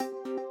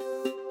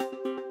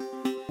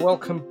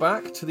Welcome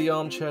back to the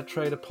Armchair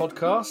Trader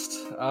podcast.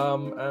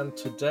 And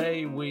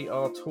today we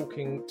are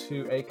talking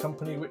to a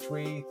company which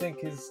we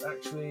think is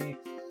actually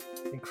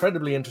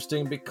incredibly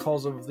interesting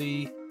because of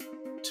the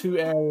two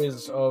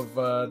areas of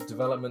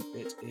development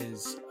it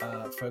is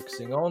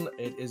focusing on.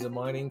 It is a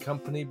mining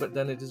company, but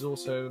then it is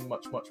also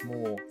much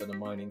more than a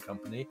mining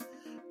company.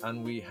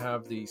 And we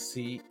have the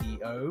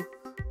CEO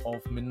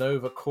of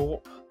Minnova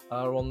Corp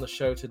on the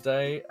show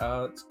today.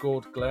 It's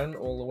Gord Glenn,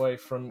 all the way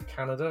from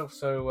Canada.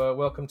 So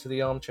welcome to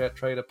the Armchair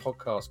Trader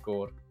podcast,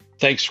 Gord.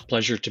 Thanks.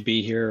 Pleasure to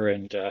be here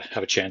and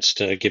have a chance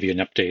to give you an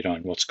update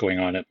on what's going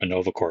on at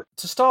Minnova Corp.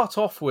 To start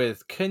off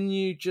with, can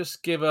you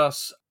just give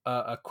us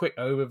a quick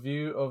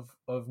overview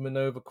of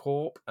Minnova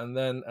Corp, and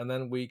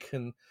then we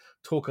can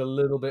talk a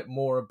little bit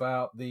more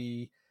about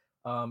the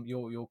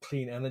your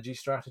clean energy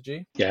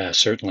strategy? Yeah,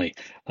 certainly.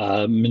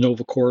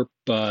 Minnova Corp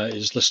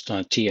is listed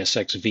on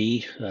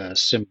TSXV,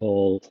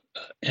 symbol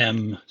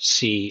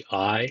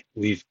MCI.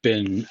 We've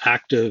been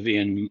active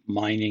in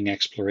mining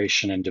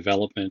exploration and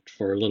development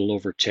for a little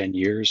over 10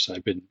 years.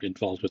 I've been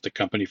involved with the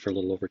company for a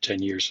little over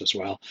 10 years as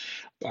well.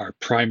 Our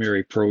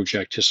primary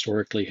project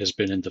historically has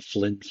been in the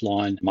Flin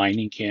Flon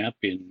mining camp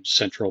in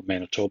central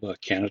Manitoba,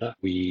 Canada.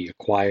 We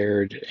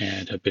acquired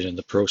and have been in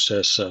the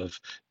process of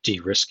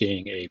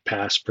de-risking a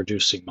past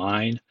producing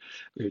mine.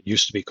 It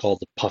used to be called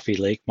the Puffy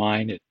Lake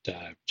Mine. It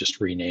just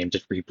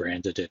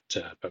rebranded it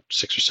about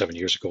 6 or 7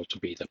 years ago to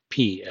be the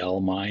PL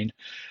Mine.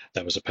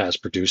 That was a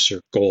past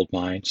producer gold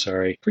mine,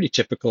 pretty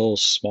typical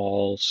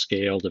small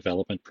scale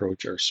development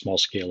project or small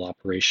scale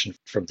operation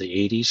from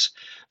the 80s,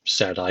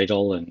 sat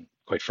idle and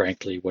quite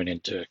frankly went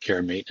into care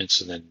and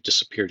maintenance and then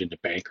disappeared into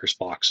bankers'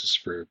 boxes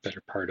for a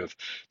better part of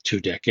 2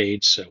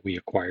 decades. We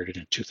acquired it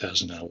in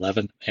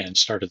 2011 and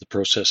started the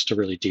process to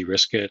really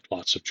de-risk it.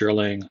 Lots of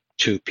drilling,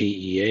 2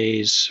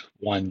 PEAs,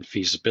 1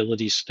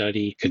 feasibility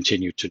study,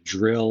 continued to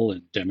drill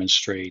and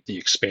demonstrate the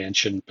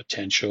expansion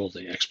potential,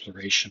 the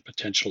exploration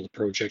potential of the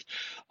project.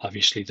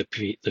 Obviously,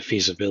 the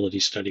feasibility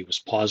study was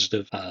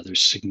positive.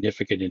 There's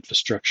significant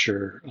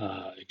infrastructure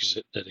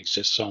that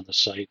exists on the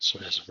site, so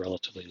it has a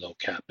relatively low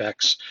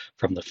capex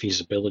from the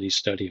feasibility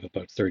study of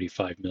about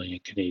 35 million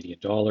Canadian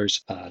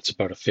dollars. It's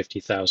about a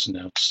 50,000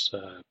 ounce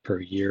per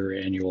year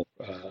annual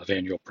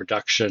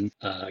production.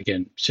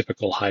 Again,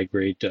 typical high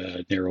grade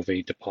narrow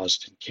vein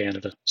deposit in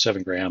Canada,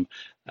 7 gram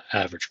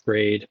average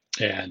grade,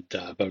 and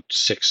about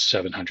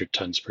 700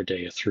 tons per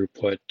day of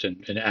throughput,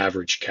 and an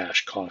average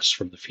cash cost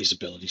from the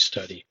feasibility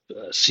study.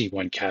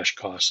 C1 cash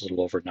cost a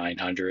little over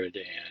 900,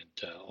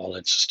 and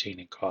all-in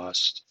sustaining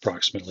cost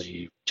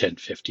approximately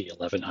 1050,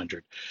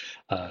 1100.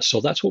 So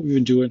that's what we've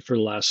been doing for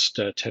the last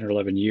 10 or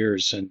 11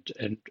 years.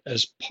 And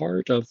as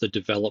part of the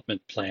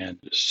development plan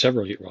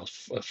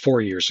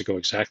 4 years ago,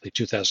 exactly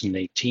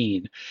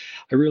 2018,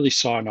 I really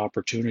saw an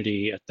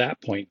opportunity at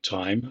that point in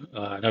time,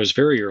 and I was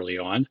very early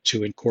on,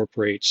 to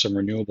incorporate some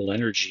renewable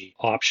energy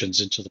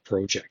options into the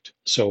project.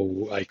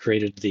 So I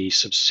created the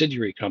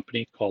subsidiary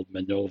company called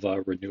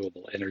Minnova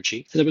Renewable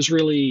Energy. And it was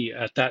really,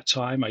 at that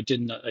time, I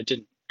didn't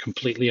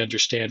completely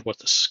understand what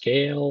the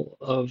scale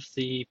of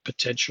the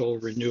potential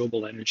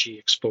renewable energy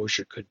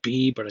exposure could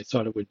be, but I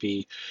thought it would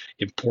be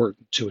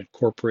important to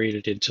incorporate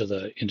it into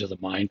the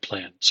mine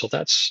plan. So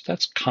that's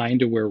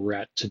kind of where we're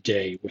at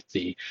today, with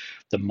the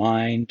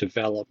mine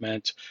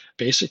development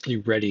basically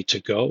ready to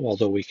go,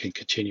 although we can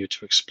continue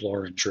to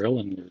explore and drill,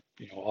 and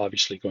we're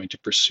obviously going to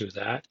pursue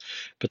that.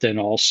 But then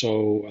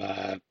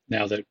also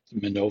now that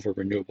Minnova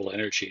Renewable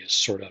Energy has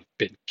sort of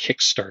been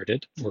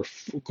kickstarted, we're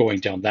going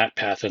down that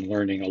path and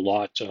learning a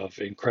lot of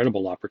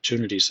incredible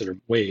opportunities that are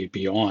way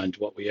beyond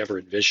what we ever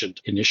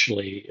envisioned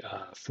initially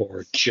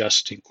for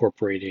just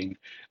incorporating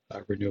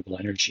renewable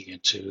energy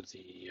into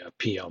the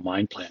PL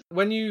mine plan.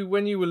 When you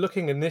were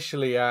looking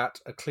initially at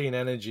a clean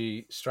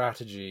energy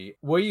strategy,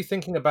 were you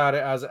thinking about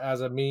it as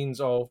a means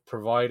of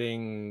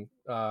providing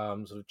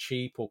sort of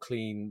cheap or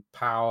clean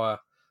power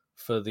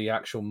for the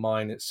actual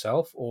mine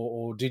itself,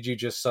 or did you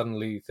just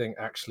suddenly think,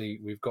 actually,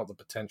 we've got the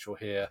potential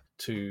here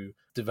to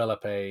develop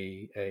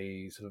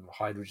a sort of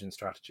hydrogen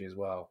strategy as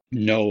well?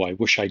 No, I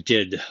wish I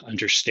did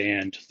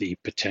understand the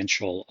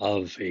potential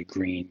of a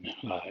green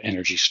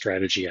energy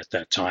strategy at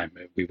that time.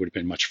 We would have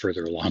been much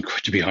further along,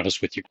 to be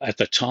honest with you. At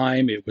the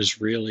time, it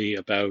was really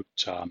about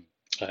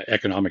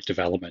economic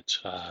development.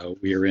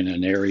 We are in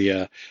an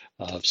area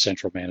of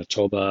central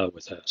Manitoba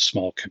with a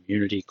small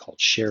community called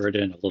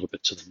Sheridan, a little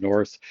bit to the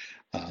north.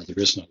 There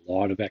isn't a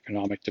lot of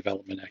economic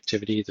development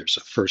activity. There's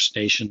a First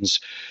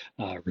Nations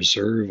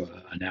reserve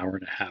an hour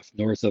and a half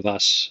north of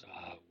us.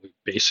 We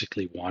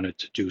basically wanted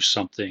to do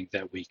something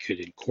that we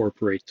could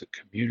incorporate the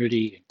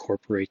community,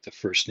 incorporate the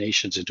First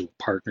Nations into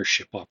a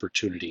partnership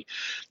opportunity,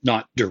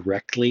 not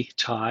directly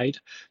tied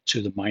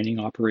to the mining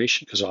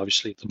operation, because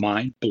obviously the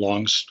mine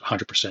belongs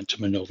 100% to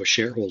Minnova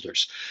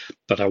shareholders.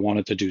 But I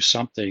wanted to do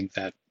something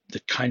that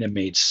that kind of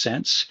made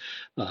sense,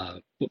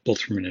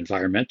 both from an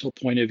environmental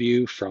point of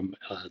view, from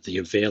the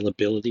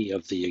availability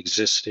of the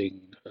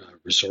existing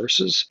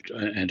resources,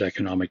 and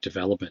economic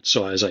development.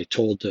 So as I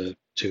told to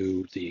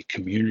the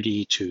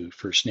community, to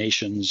First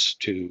Nations,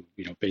 to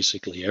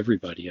basically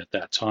everybody at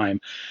that time,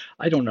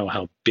 I don't know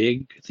how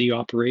big the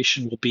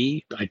operation will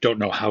be. I don't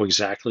know how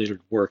exactly it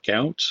would work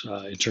out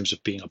in terms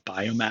of being a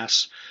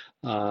biomass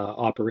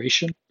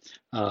operation.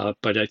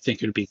 But I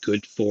think it would be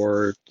good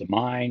for the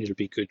mine. It would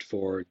be good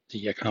for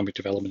the economic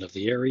development of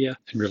the area,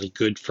 and really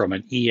good from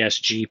an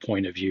ESG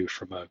point of view,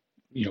 from a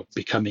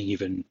becoming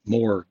even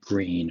more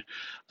green,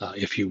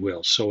 if you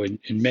will. So in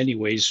many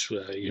ways,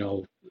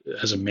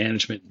 as a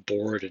management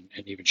board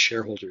and even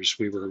shareholders,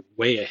 we were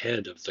way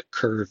ahead of the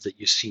curve that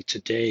you see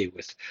today,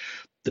 with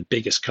the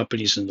biggest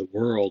companies in the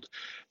world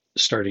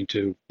starting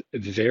to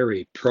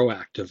very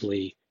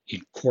proactively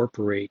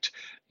incorporate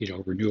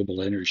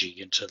renewable energy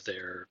into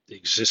their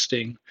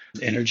existing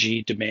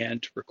energy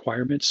demand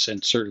requirements,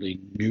 and certainly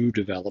new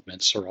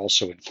developments are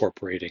also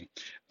incorporating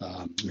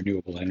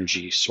renewable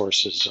energy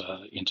sources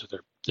into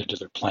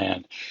their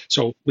plan.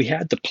 So we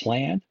had the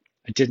plan.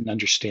 I didn't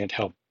understand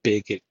how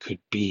big it could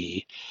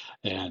be,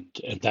 and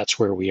that's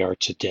where we are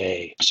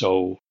today.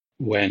 So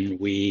when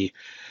we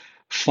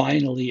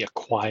finally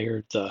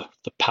acquired the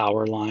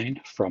power line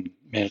from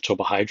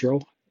Manitoba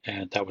Hydro,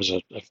 and that was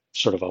a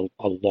sort of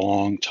a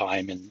long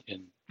time in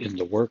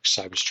the works.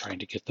 I was trying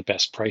to get the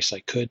best price I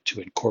could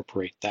to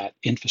incorporate that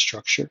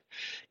infrastructure,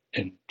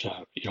 and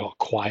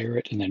acquire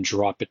it and then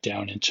drop it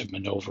down into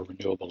Minnova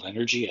Renewable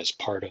Energy as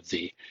part of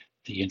the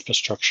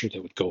infrastructure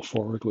that would go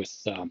forward with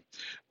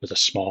a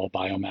small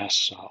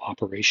biomass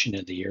operation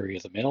in the area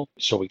of the mill.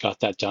 So we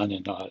got that done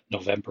in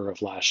November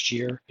of last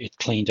year. It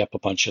cleaned up a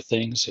bunch of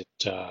things. It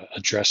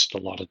addressed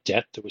a lot of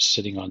debt that was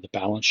sitting on the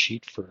balance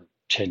sheet for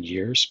 10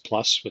 years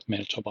plus with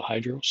Manitoba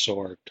Hydro. So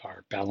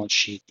our balance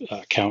sheet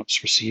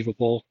accounts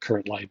receivable,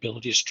 current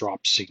liabilities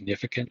dropped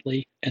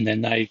significantly. And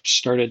then I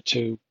started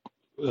to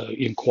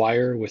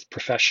inquire with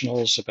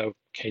professionals about,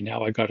 okay,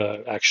 now I got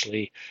to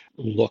actually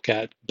look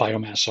at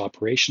biomass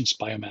operations,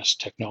 biomass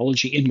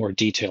technology in more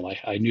detail.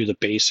 I knew the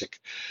basic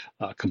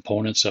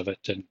components of it.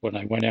 And when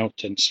I went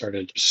out and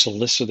started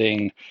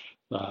soliciting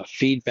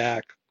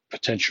feedback,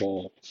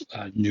 potential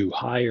new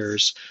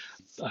hires,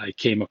 I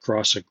came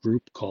across a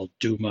group called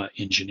Duma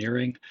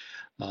Engineering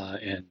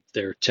and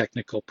their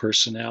technical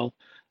personnel.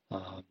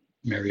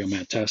 Mario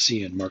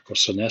Mantassi and Marco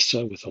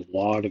Sonessa, with a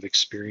lot of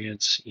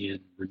experience in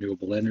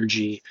renewable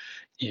energy,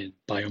 in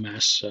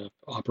biomass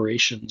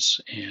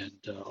operations, and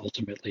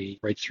ultimately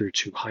right through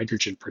to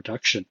hydrogen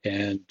production.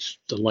 And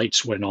the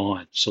lights went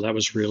on. So that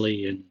was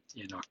really in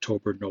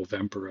October,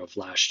 November of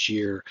last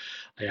year.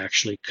 I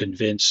actually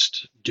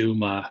convinced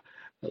Duma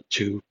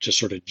to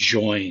sort of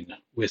join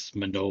with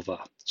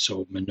Minnova.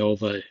 So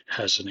Minnova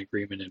has an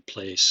agreement in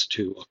place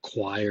to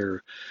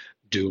acquire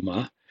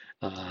Duma,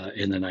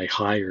 and then I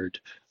hired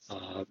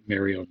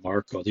Mario and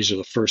Marco. These are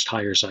the first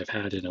hires I've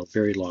had in a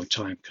very long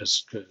time,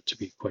 because to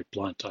be quite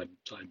blunt, I'm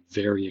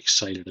very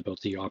excited about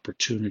the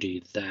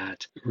opportunity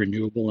that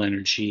renewable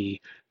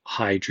energy,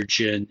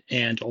 hydrogen,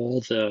 and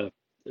all the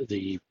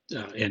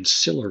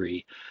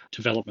ancillary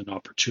development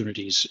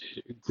opportunities,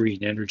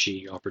 green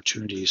energy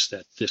opportunities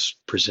that this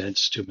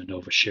presents to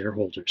Minnova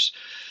shareholders.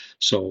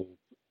 So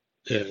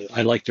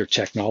I like their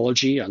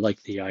technology. I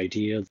like the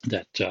idea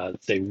that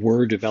they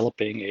were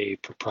developing a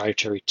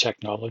proprietary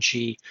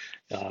technology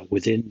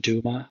within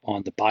Duma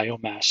on the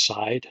biomass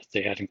side.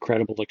 They had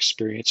incredible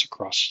experience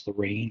across the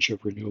range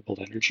of renewable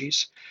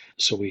energies.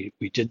 So we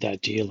did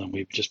that deal, and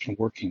we've just been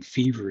working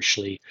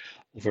feverishly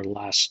over the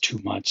last 2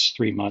 months,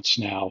 3 months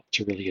now,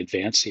 to really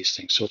advance these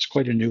things. So it's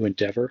quite a new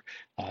endeavor.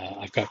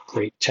 I've got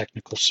great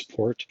technical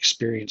support,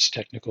 experienced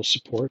technical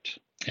support.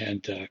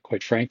 And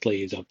quite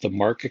frankly, the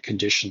market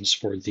conditions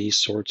for these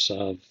sorts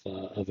of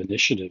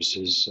initiatives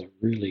is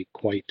really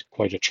quite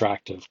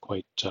attractive,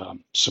 quite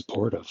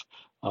supportive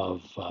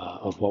of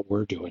what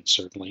we're doing,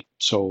 certainly.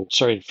 So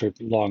sorry for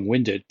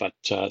long-winded, but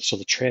so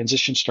the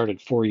transition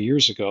started 4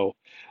 years ago,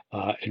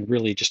 and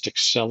really just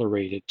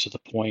accelerated to the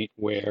point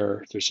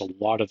where there's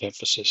a lot of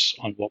emphasis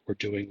on what we're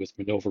doing with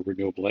Minnova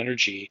Renewable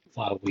Energy,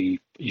 while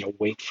we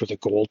wait for the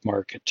gold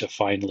market to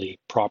finally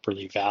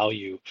properly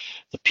value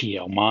the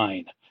PL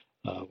mine.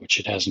 Which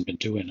it hasn't been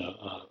doing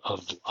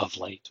of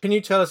late. Can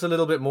you tell us a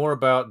little bit more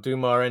about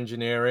Dumar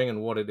Engineering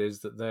and what it is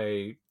that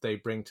they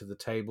bring to the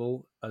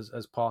table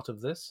as part of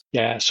this?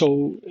 Yeah,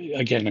 so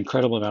again,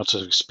 incredible amounts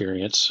of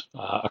experience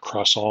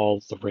across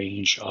all the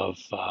range of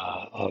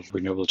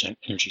renewable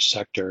energy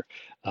sector,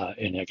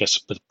 and I guess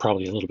with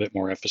probably a little bit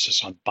more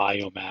emphasis on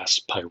biomass,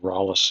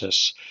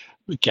 pyrolysis,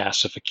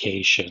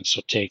 gasification.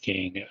 So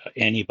taking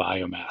any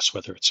biomass,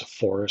 whether it's a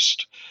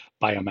forest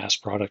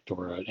biomass product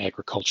or an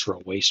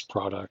agricultural waste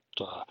product,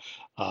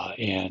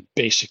 and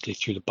basically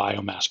through the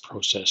biomass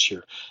process,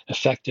 you're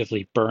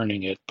effectively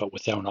burning it, but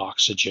without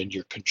oxygen.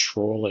 You're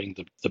controlling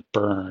the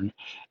burn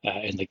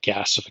and the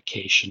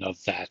gasification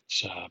of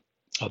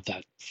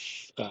that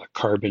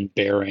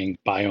carbon-bearing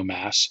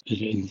biomass.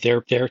 In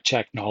their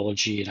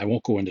technology, and I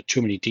won't go into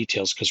too many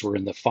details because we're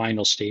in the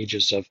final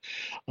stages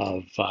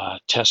of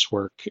test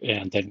work,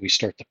 and then we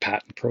start the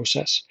patent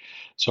process.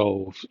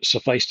 So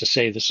suffice to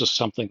say, this is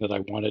something that I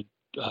wanted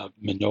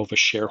Minnova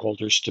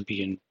shareholders to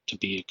be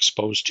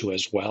exposed to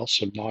as well.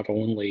 So not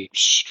only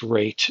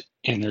straight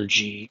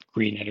energy,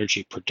 green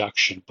energy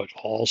production, but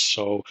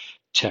also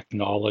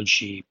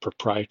technology,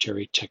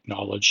 proprietary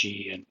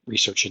technology, and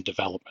research and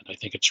development. I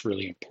think it's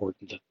really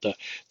important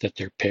that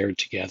they're paired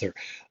together.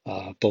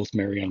 Both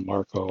Mary and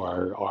Marco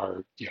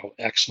are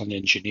excellent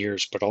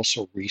engineers, but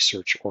also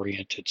research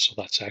oriented. So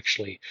that's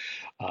actually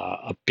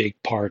a big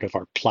part of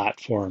our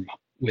platform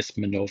with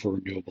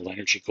Minnova Renewable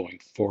Energy going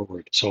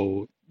forward.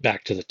 So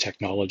back to the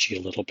technology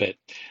a little bit.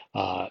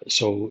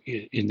 So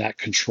in that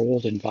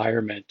controlled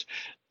environment,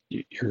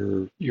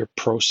 you're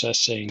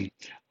processing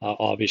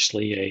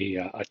obviously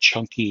a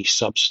chunky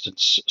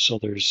substance. So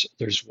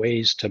there's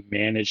ways to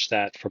manage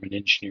that from an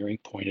engineering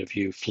point of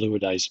view,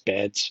 fluidized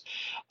beds.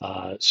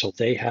 So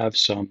they have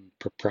some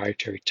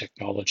proprietary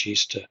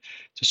technologies to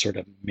sort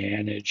of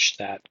manage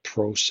that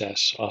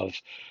process of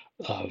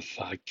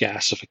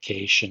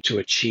gasification to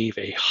achieve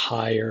a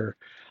higher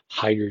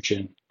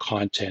hydrogen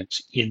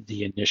content in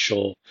the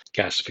initial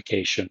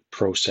gasification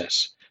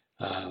process,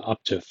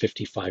 up to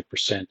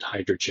 55%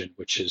 hydrogen,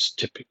 which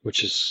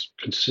is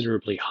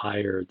considerably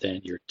higher than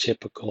your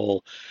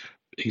typical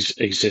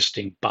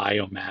existing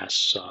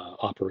biomass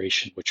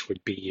operation, which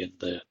would be in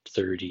the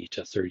 30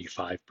 to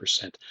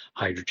 35%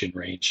 hydrogen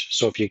range.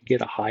 So if you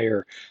get a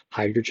higher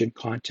hydrogen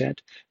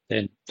content,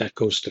 then that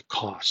goes to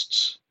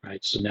costs,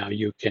 right? So now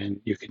you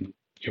can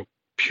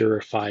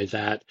purify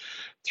that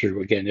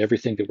through, again,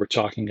 everything that we're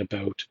talking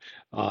about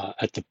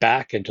at the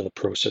back end of the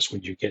process.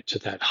 When you get to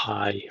that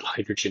high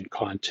hydrogen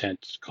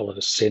content, call it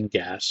a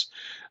syngas,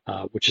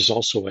 which is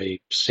also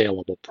a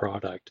saleable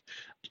product.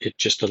 It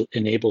just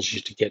enables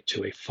you to get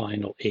to a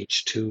final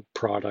H2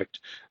 product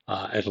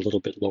at a little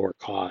bit lower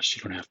cost.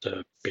 You don't have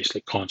to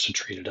basically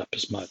concentrate it up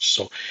as much.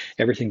 So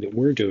everything that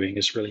we're doing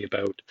is really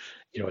about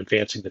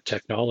advancing the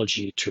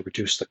technology to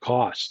reduce the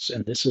costs.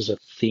 And this is a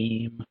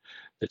theme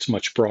that's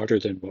much broader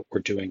than what we're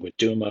doing with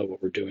Duma,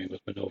 what we're doing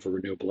with Minnova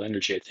Renewable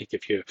Energy. I think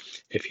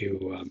if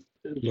you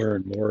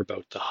learn more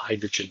about the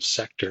hydrogen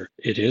sector,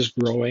 it is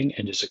growing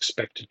and is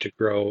expected to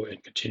grow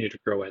and continue to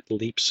grow at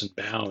leaps and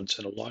bounds.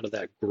 And a lot of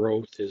that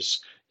growth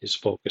is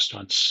focused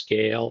on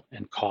scale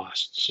and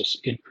costs. So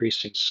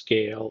increasing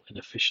scale and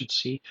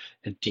efficiency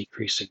and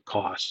decreasing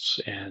costs.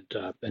 And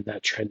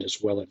that trend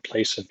is well in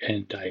place.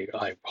 And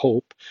I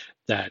hope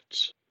that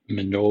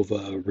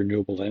Minnova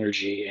Renewable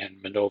Energy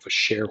and Minnova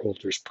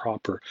shareholders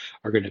proper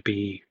are going to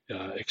be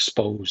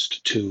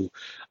exposed to,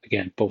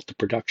 again, both the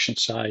production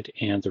side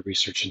and the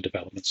research and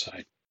development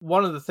side.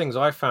 One of the things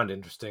I found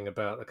interesting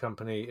about the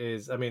company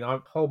is, I mean, I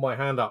hold my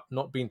hand up,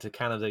 not been to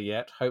Canada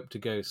yet, hope to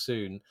go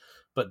soon,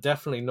 but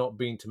definitely not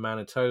been to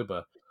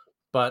Manitoba.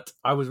 But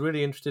I was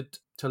really interested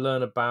to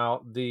learn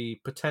about the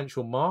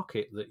potential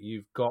market that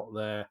you've got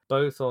there,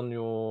 both on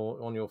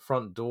your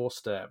front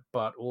doorstep,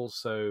 but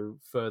also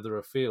further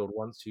afield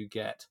once you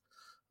get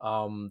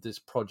this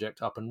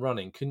project up and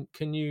running.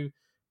 Can you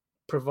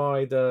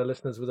provide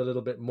listeners with a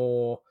little bit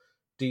more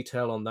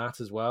detail on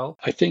that as well?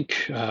 I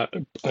think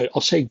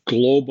I'll say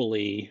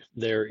globally,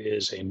 there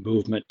is a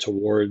movement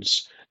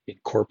towards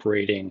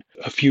incorporating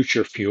a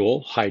future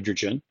fuel,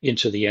 hydrogen,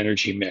 into the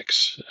energy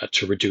mix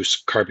to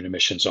reduce carbon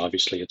emissions.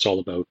 Obviously, it's all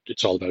about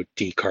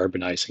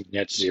decarbonizing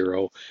net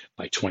zero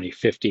by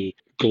 2050.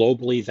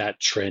 Globally, that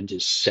trend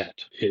is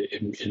set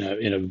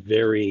in a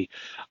very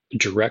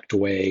direct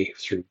way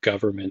through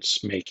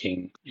governments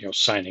making,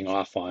 signing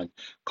off on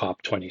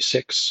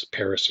COP26,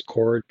 Paris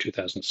Accord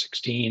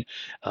 2016,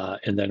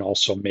 and then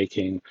also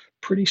making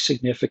pretty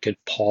significant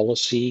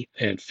policy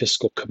and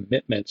fiscal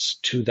commitments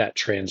to that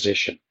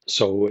transition.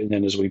 So, and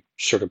then as we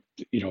sort of,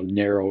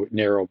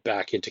 narrow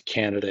back into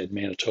Canada and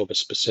Manitoba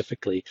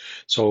specifically,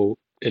 so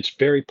it's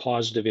very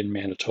positive in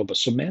Manitoba.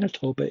 So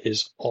Manitoba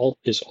is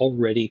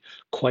already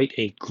quite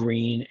a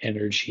green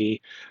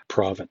energy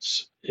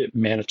province.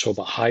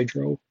 Manitoba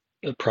Hydro,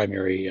 the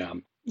primary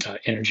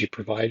energy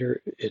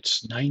provider,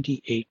 it's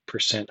 98%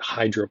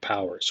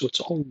 hydropower. So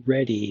it's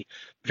already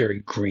very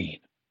green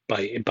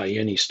by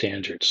any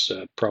standards,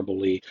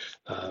 probably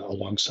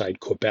alongside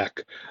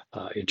Quebec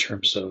in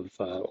terms of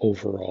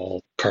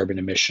overall carbon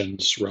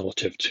emissions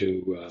relative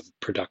to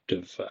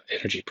productive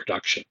energy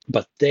production.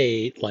 But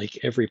they, like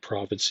every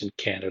province in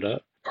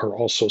Canada, are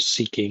also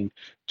seeking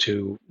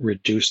to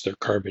reduce their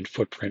carbon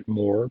footprint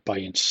more by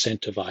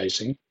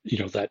incentivizing,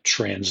 that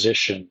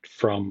transition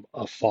from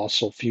a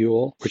fossil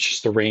fuel, which is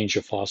the range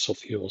of fossil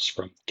fuels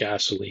from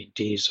gasoline,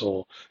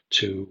 diesel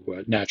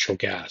to natural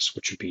gas,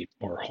 which would be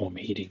more home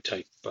heating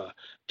type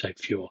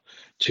fuel,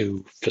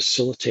 to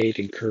facilitate,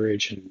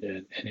 encourage,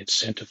 and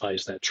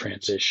incentivize that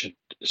transition.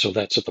 So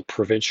that's at the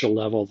provincial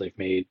level. They've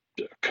made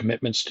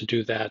commitments to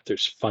do that.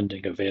 There's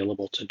funding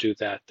available to do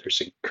that.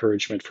 There's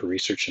encouragement for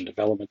research and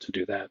development to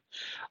do that.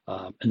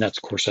 And that's,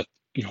 of course,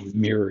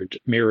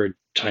 mirrored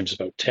times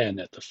about 10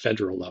 at the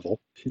federal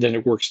level. Then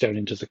it works down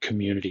into the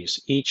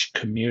communities. Each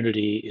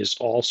community is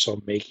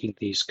also making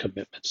these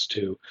commitments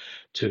to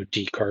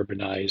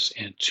decarbonize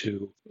and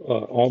to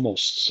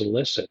almost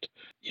solicit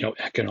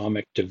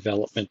economic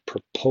development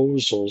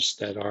proposals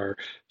that are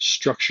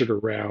structured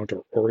around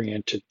or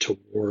oriented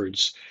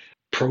towards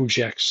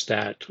projects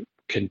that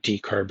can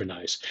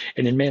decarbonize.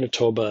 And in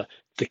Manitoba,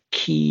 the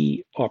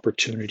key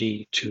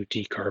opportunity to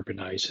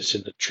decarbonize is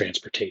in the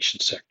transportation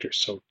sector.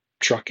 So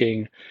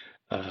trucking,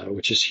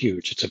 which is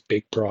huge. It's a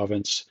big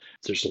province.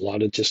 There's a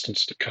lot of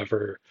distance to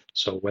cover.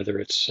 So whether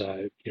it's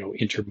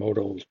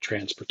intermodal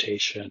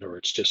transportation or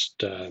it's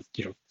just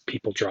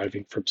people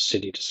driving from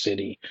city to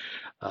city,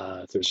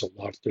 there's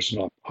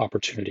an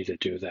opportunity to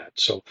do that.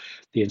 So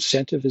the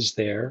incentive is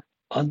there.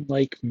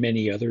 Unlike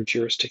many other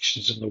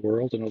jurisdictions in the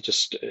world, and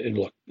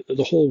look,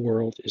 the whole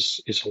world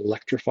is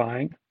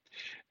electrifying,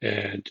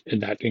 and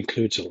that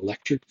includes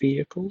electric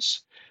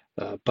vehicles.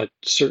 But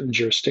certain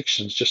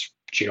jurisdictions, just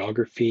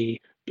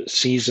geography,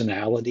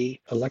 seasonality,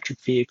 electric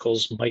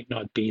vehicles might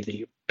not be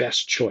the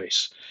best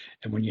choice.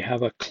 And when you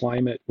have a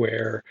climate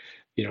where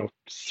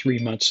 3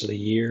 months of the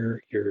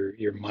year you're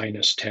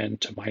 -10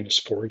 to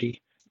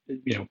 -40.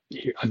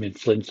 I'm in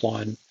Flin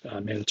Flon,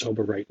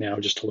 Manitoba right now,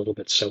 just a little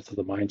bit south of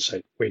the mine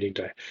site, waiting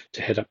to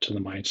head up to the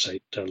mine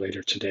site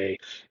later today.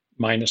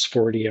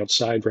 -40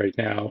 outside right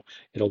now.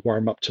 It'll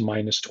warm up to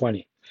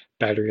 -20.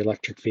 Battery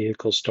electric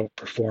vehicles don't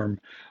perform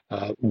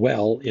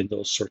well in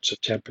those sorts of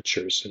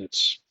temperatures, and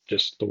it's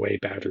just the way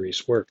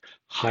batteries work.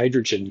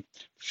 Hydrogen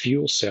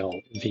fuel cell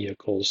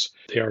vehicles,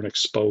 they aren't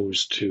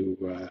exposed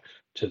to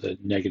the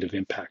negative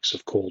impacts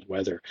of cold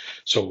weather.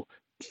 So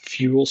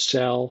fuel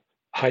cell,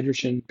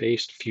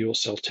 hydrogen-based fuel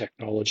cell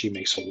technology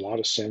makes a lot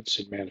of sense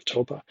in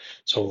Manitoba.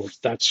 So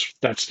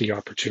that's the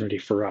opportunity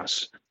for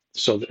us.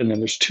 So, and then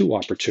there's two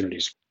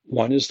opportunities.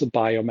 One is the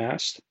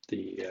biomass.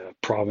 The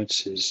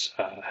province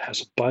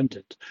has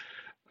abundant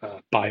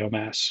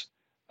biomass,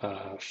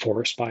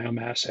 forest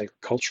biomass,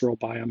 agricultural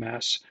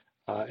biomass,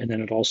 and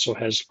then it also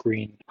has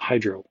green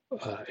hydro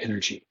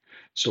energy.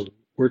 So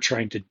we're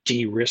trying to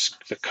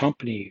de-risk the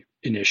company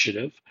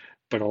initiative,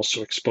 but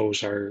also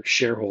expose our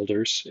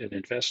shareholders and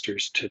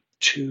investors to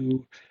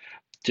two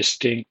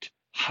distinct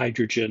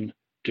hydrogen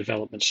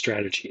development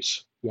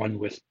strategies, one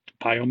with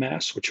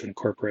biomass, which would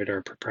incorporate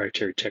our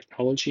proprietary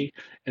technology,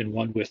 and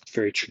one with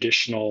very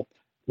traditional,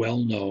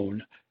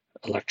 well-known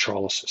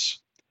electrolysis.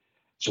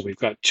 So we've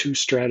got two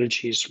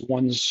strategies.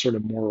 One's sort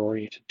of more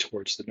oriented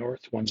towards the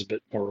north, one's a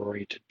bit more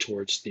oriented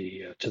towards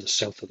to the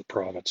south of the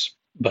province.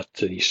 But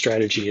the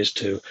strategy is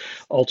to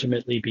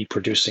ultimately be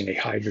producing a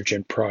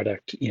hydrogen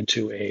product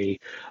into a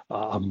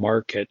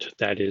market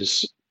that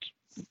is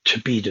to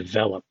be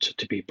developed,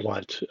 to be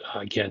blunt.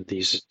 Again,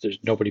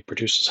 nobody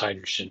produces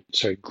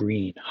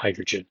green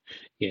hydrogen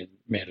in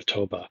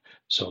Manitoba.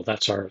 So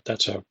that's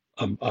a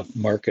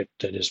market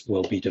that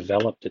will be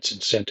developed, it's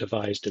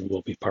incentivized, and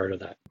will be part of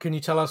that. Can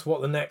you tell us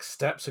what the next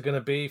steps are going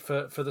to be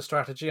for the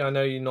strategy? I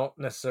know you're not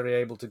necessarily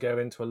able to go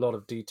into a lot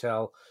of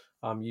detail.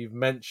 You've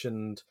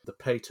mentioned the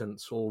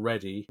patents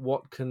already.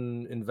 What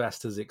can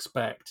investors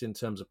expect in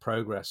terms of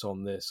progress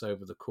on this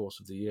over the course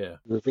of the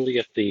year? We're really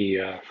at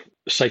the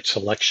site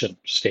selection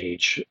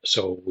stage.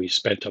 So we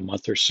spent a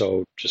month or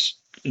so just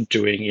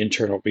doing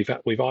internal.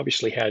 We've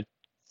obviously had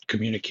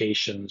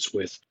communications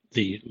with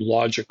the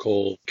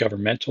logical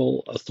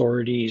governmental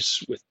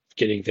authorities, with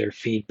getting their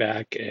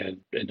feedback and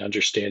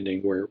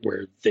understanding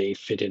where they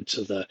fit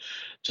into the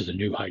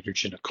new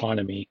hydrogen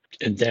economy.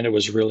 And then it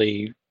was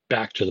really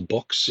back to the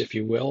books, if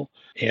you will,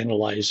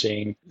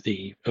 analyzing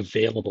the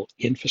available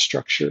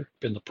infrastructure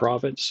in the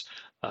province.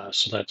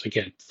 So that's,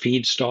 again,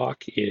 feedstock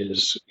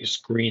is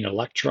green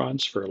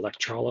electrons for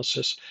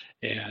electrolysis,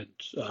 and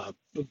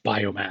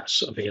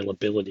biomass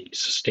availability,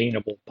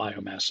 sustainable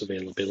biomass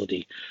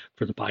availability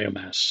for the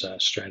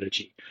biomass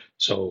strategy.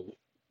 So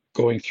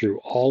going through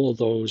all of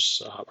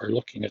those are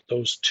looking at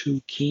those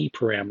two key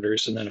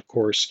parameters, and then of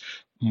course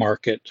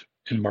market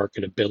and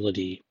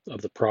marketability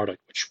of the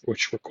product,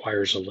 which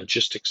requires a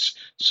logistics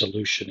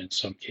solution in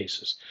some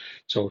cases.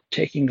 So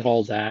taking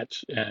all that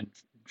and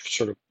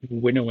sort of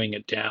winnowing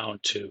it down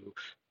to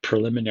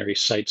preliminary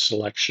site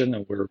selection,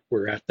 and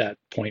we're at that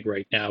point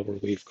right now where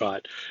we've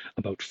got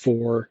about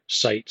 4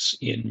 sites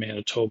in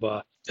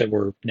Manitoba that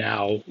we're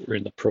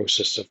in the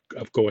process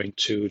of going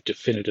to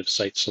definitive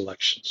site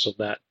selection. So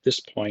that at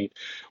this point,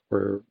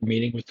 we're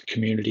meeting with the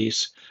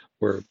communities,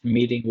 we're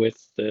meeting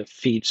with the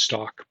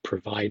feedstock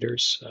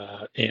providers,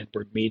 and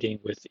we're meeting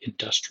with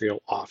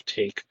industrial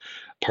offtake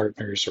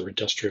partners or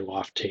industrial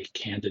offtake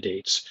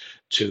candidates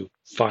to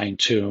fine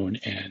tune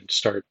and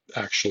start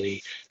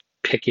actually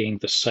picking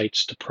the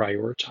sites to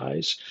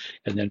prioritize,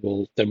 and then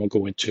we'll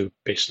go into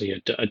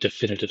basically a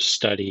definitive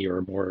study or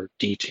a more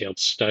detailed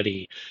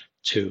study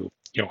to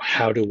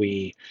how do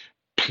we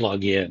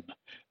plug in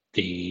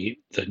the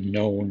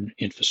known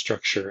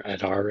infrastructure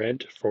at our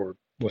end for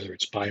whether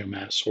it's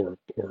biomass or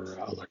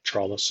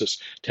electrolysis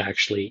to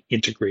actually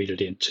integrate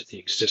it into the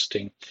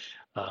existing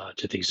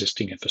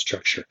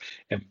infrastructure,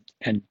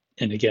 and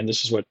And again,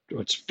 this is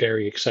what's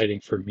very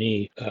exciting for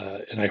me,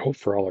 and I hope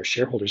for all our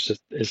shareholders,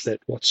 is that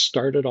what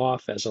started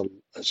off as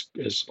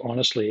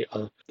honestly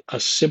a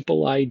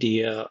simple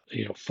idea,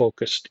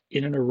 focused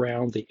in and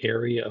around the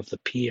area of the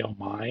PL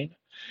mine,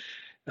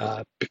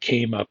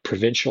 became a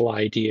provincial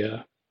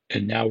idea,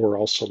 and now we're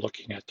also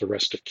looking at the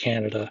rest of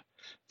Canada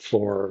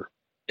for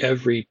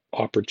every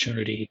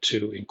opportunity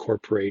to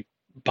incorporate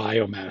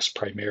biomass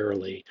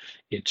primarily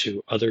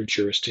into other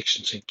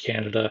jurisdictions in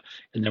Canada.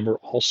 And then we're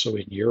also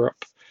in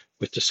Europe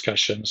with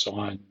discussions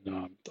on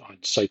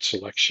site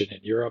selection in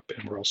Europe,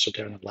 and we're also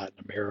down in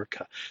Latin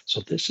America.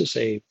 So this is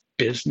a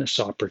business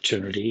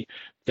opportunity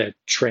that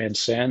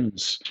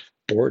transcends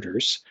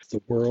borders.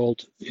 The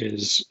world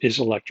is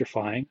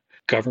electrifying.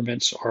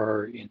 Governments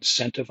are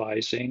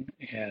incentivizing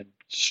and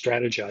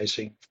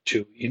strategizing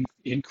to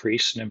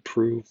increase and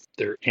improve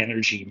their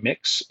energy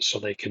mix so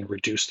they can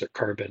reduce their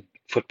carbon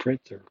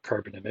footprint, their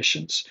carbon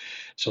emissions.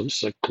 So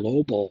this is a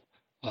global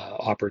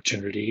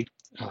opportunity.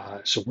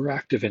 So we're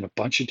active in a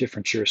bunch of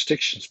different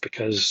jurisdictions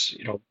because,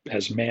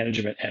 as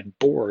management and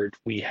board,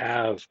 we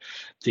have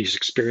these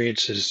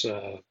experiences,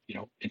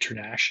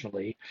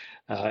 internationally,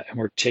 and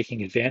we're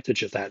taking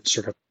advantage of that and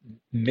sort of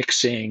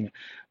mixing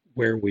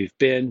where we've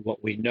been,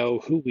 what we know,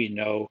 who we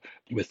know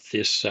with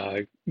this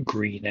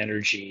green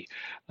energy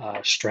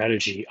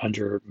strategy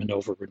under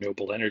Minnova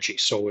Renewable Energy.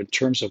 So in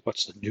terms of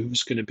what's the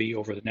news going to be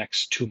over the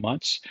next 2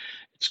 months,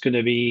 it's going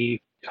to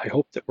be, I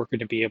hope that we're going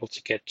to be able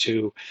to get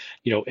to,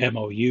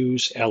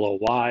 MOUs,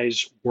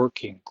 LOIs,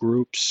 working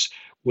groups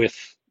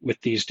with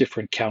these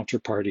different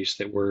counterparties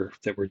that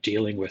we're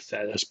dealing with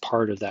as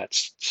part of that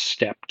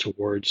step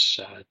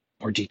towards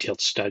more detailed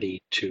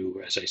study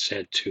to, as I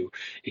said, to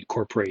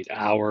incorporate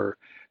our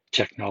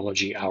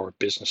technology, our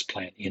business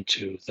plan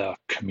into the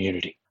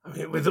community. I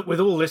mean, with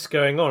all this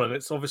going on, and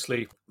it's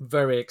obviously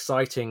very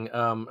exciting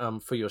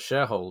for your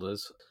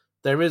shareholders.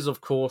 There is,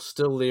 of course,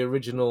 still the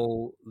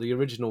original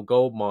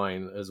gold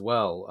mine as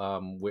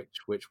well,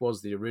 which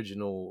was the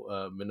original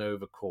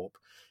Minnova Corp.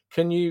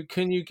 Can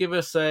you give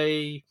us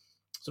a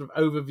sort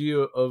of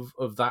overview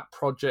of that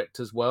project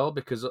as well?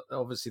 Because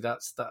obviously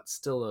that's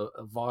still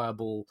a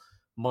viable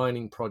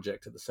mining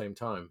project at the same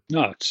time.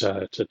 No, it's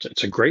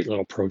a great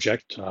little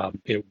project.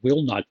 It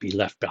will not be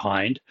left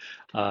behind.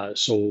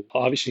 So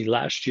obviously,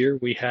 last year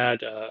we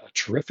had a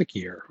terrific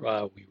year.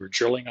 We were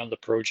drilling on the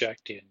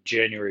project in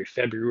January,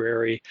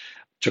 February.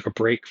 Took a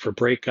break for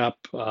breakup.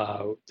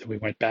 We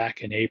went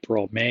back in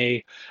April,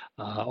 May.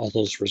 All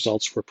those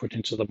results were put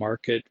into the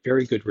market.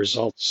 Very good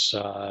results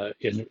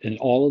in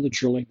all of the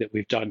drilling that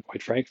we've done.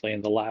 Quite frankly,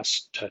 in the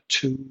last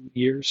 2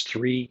 years,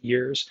 3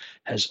 years,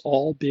 has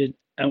all been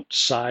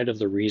outside of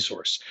the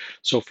resource.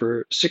 So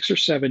for 6 or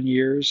 7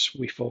 years,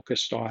 we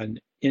focused on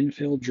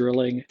infill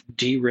drilling,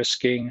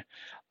 de-risking,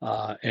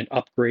 and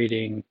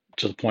upgrading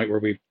to the point where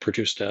we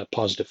produced a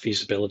positive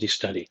feasibility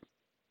study.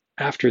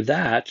 After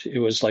that, it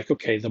was like,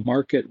 okay, the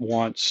market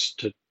wants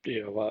to,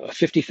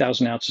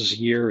 50,000 ounces a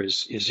year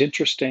is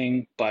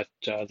interesting, but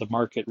the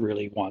market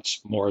really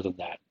wants more than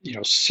that.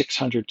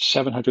 600,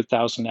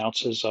 700,000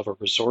 ounces of a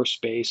resource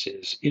base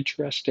is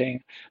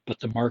interesting, but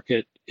the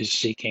market is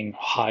seeking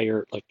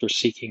higher, like they're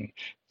seeking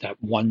that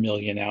 1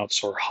 million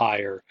ounce or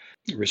higher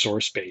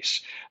resource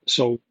base.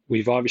 So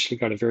we've obviously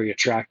got a very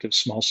attractive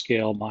small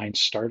scale mine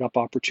startup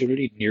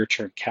opportunity, near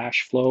term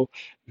cash flow,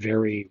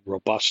 very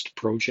robust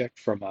project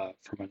from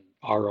an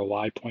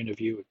ROI point of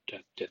view.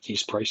 At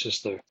these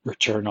prices, the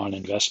return on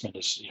investment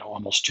is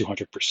almost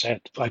 200%.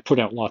 I put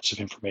out lots of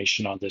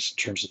information on this in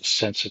terms of the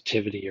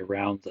sensitivity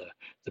around the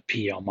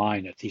PL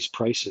mine. At these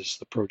prices,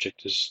 the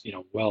project is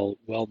well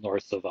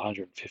north of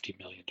 $150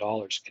 million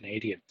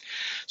Canadian.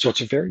 So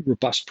it's a very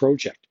robust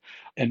project.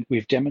 And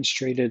we've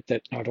demonstrated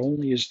that not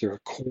only is there a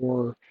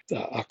core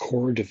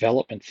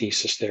development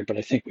thesis there, but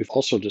I think we've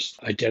also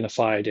just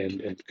identified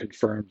and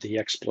confirmed the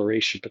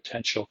exploration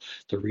potential,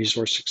 the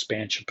resource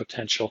expansion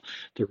potential,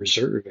 the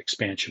reserve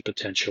expansion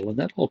potential. And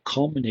that all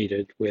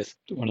culminated with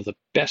one of the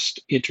best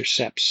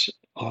intercepts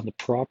on the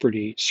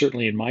property,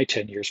 certainly in my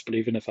 10 years, but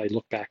even if I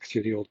look back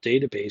through the old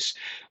database,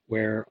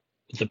 where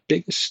the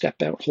biggest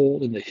step out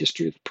hole in the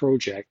history of the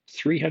project,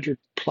 300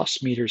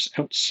 plus meters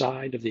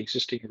outside of the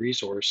existing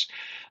resource,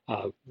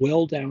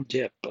 well down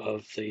dip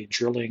of the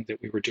drilling that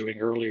we were doing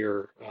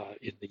earlier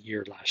in the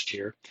year last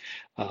year,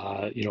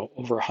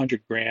 over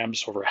 100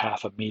 grams over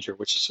half a meter,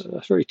 which is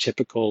a very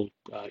typical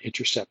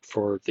intercept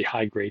for the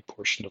high grade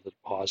portion of the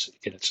deposit.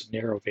 Again, it's a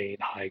narrow vein,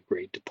 high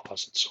grade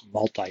deposit, so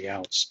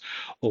multi-ounce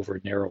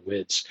over narrow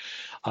widths.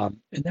 And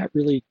that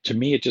really, to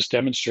me, it just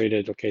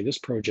demonstrated, okay, this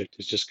project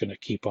is just going to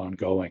keep on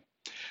going.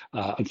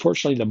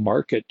 Unfortunately, the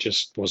market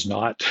just was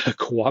not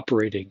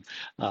cooperating exciting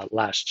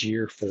last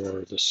year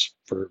for this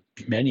for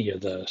many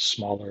of the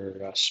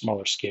smaller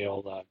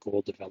scale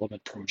gold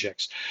development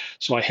projects.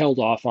 So I held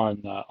off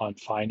on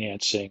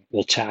financing.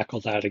 We'll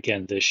tackle that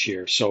again this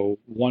year. So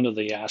one of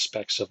the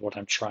aspects of what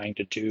I'm trying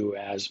to do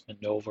as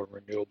Minnova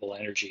Renewable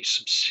Energy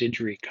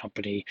subsidiary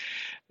company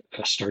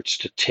starts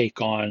to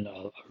take on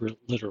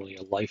literally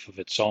a life of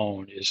its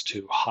own is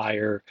to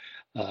hire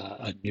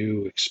a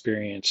new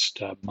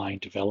experienced mine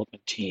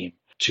development team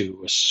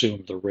to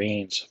assume the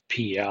reins of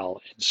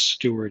PL and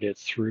steward it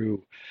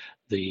through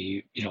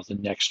the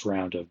next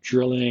round of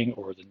drilling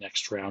or the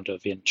next round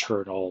of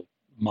internal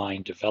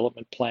mine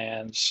development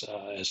plans,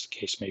 as the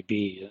case may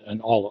be,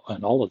 and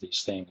all of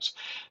these things.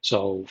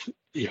 So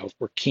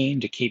we're keen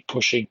to keep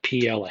pushing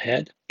PL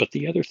ahead. But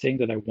the other thing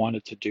that I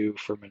wanted to do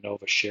for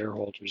Minnova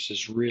shareholders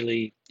is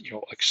really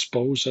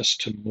expose us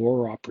to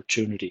more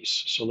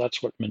opportunities. So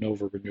that's what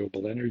Minnova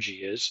Renewable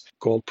Energy is.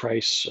 Gold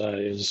price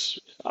is.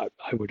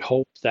 I would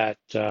hope that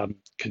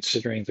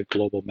considering the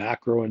global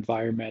macro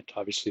environment,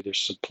 obviously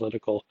there's some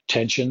political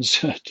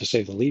tensions to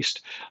say the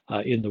least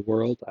in the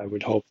world. I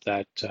would hope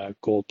that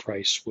gold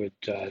price would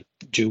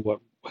do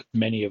what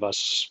many of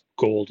us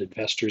gold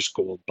investors,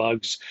 gold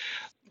bugs,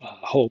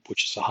 hope,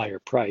 which is a higher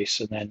price,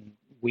 and then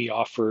we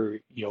offer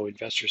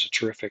investors a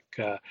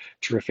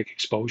terrific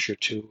exposure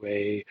to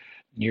a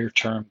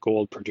near-term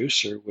gold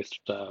producer with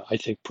I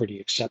think pretty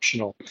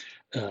exceptional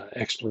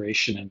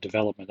exploration and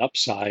development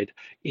upside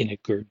in a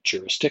good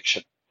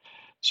jurisdiction.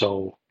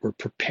 So we're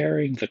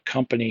preparing the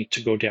company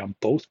to go down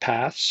both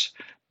paths,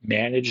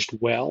 managed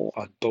well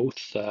on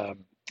both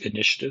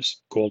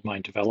initiatives, gold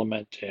mine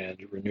development and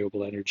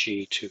renewable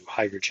energy to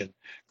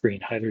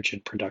green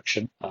hydrogen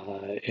production.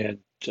 And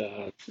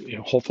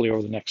hopefully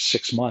over the next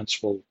 6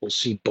 months, we'll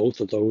see both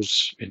of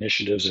those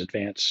initiatives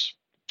advance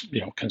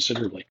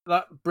considerably.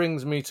 That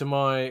brings me to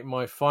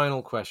my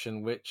final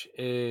question, which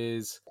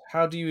is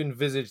how do you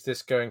envisage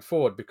this going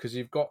forward? Because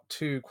you've got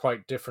two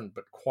quite different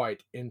but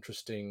quite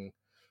interesting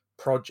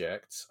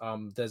projects.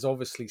 There's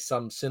obviously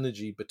some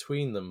synergy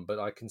between them, but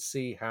I can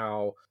see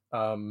how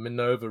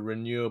Minnova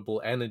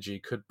Renewable Energy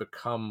could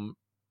become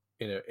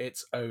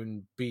its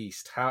own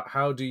beast.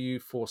 How do you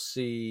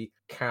foresee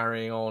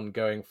carrying on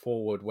going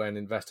forward when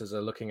investors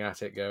are looking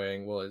at it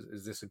going, well,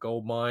 is this a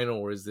gold mine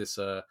or is this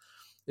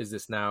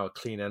now a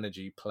clean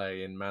energy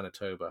play in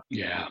Manitoba?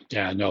 Yeah,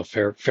 no,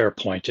 fair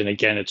point. And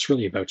again, it's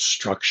really about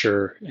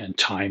structure and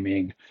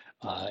timing,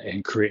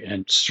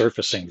 and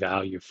surfacing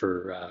value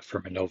for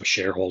Minnova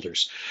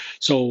shareholders.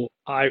 So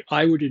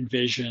I would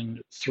envision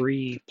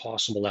three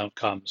possible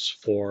outcomes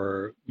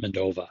for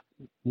Minnova.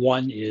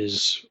 One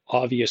is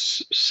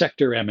obvious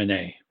sector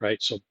M&A,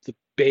 right? So the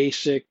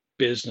basic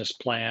business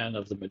plan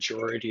of the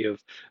majority of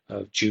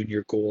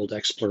junior gold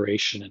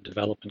exploration and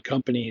development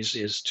companies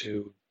is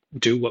to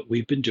do what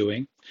we've been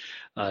doing,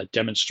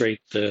 demonstrate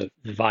the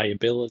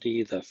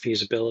viability, the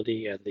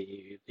feasibility, and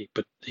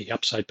the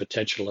upside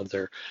potential of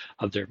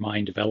their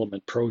mine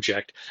development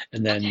project,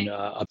 and then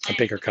a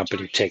bigger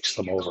company takes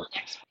them over.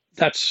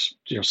 That's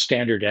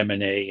standard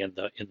M&A in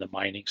the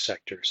mining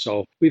sector.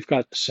 So we've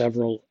got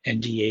several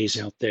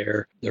NDAs out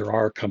there. There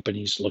are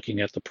companies looking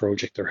at the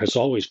project. There has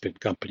always been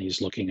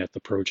companies looking at the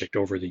project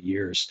over the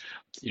years.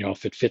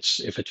 If it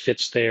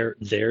fits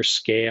their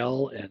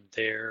scale and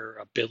their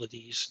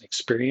abilities and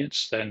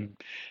experience, then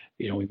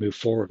we move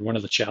forward. One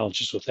of the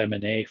challenges with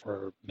M&A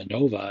for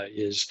Minnova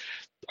is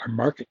our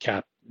market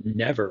cap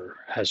never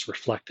has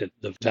reflected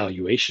the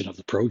valuation of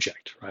the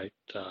project, right?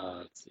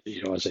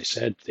 As I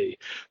said,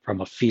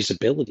 from a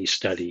feasibility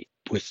study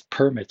with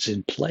permits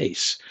in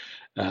place,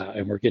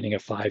 and we're getting a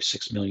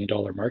 $5-6 million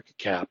market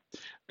cap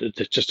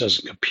that just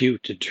doesn't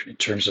compute in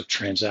terms of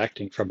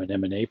transacting from an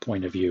M&A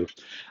point of view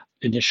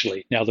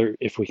initially. Now,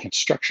 if we can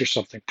structure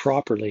something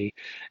properly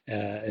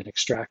and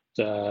extract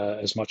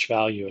as much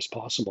value as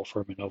possible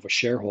for a Minnova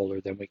shareholder,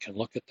 then we can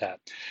look at that.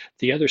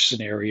 The other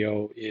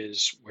scenario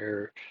is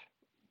where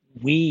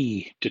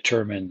we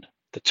determine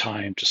the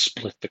time to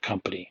split the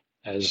company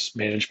as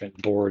management,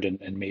 board,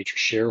 and major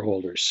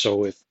shareholders.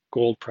 So if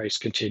gold price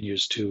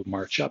continues to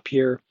march up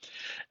here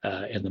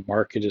and the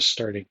market is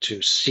starting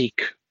to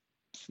seek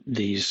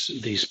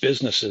these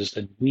businesses,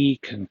 then we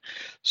can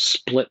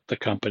split the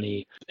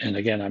company. And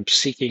again, I'm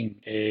seeking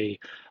a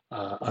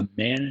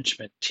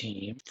management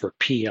team for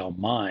PL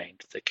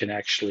Mind that can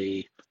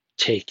actually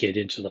take it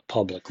into the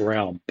public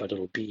realm, but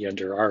it'll be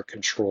under our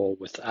control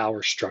with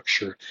our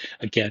structure,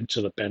 again,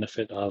 to the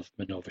benefit of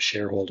Minnova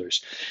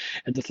shareholders.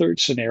 And the third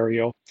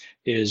scenario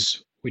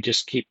is we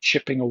just keep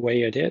chipping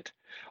away at it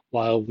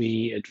while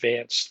we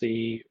advance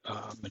the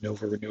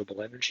Minnova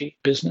Renewable Energy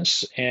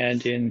business.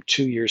 And in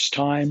 2 years'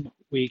 time,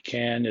 we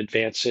can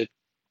advance it,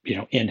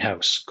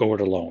 in-house, go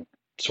it alone,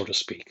 so to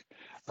speak.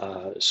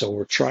 So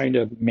we're trying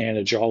to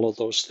manage all of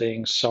those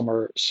things.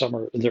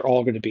 They're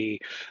all going to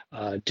be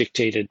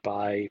dictated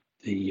by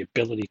the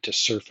ability to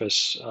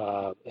surface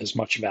as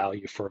much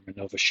value for a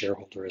Minnova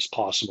shareholder as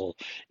possible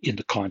in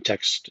the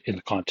context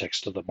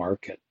of the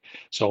market.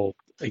 So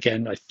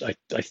again,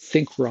 I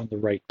think we're on the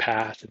right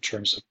path in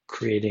terms of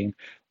creating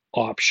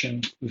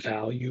option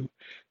value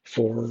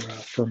for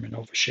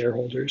Minnova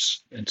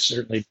shareholders, and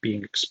certainly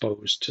being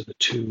exposed to the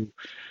two,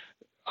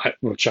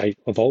 which I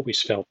have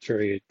always felt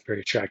very,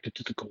 very attracted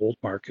to the gold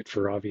market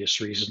for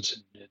obvious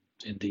reasons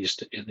in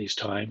these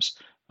times,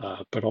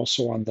 but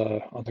also on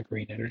the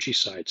green energy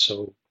side.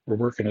 So we're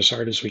working as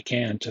hard as we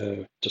can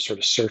to sort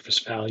of surface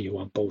value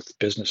on both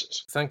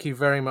businesses. Thank you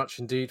very much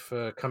indeed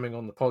for coming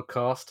on the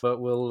podcast. But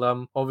we'll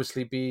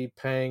obviously be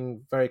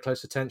paying very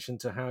close attention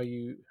to how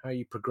you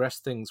progress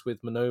things with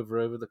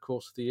Minnova over the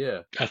course of the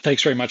year.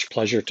 Thanks very much.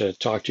 Pleasure to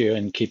talk to you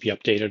and keep you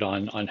updated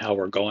on how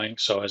we're going.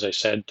 So as I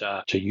said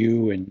to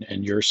you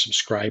and your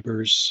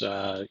subscribers,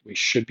 we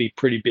should be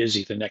pretty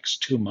busy the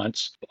next 2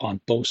 months on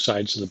both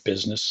sides of the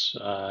business,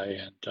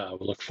 and we'll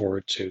look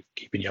forward to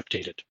keeping you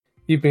updated.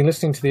 You've been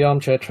listening to the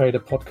Armchair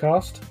Trader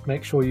podcast.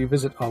 Make sure you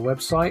visit our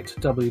website,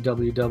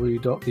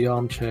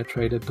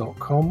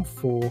 www.thearmchairtrader.com,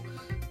 for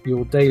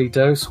your daily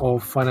dose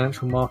of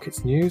financial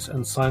markets news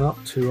and sign up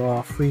to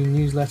our free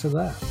newsletter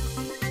there.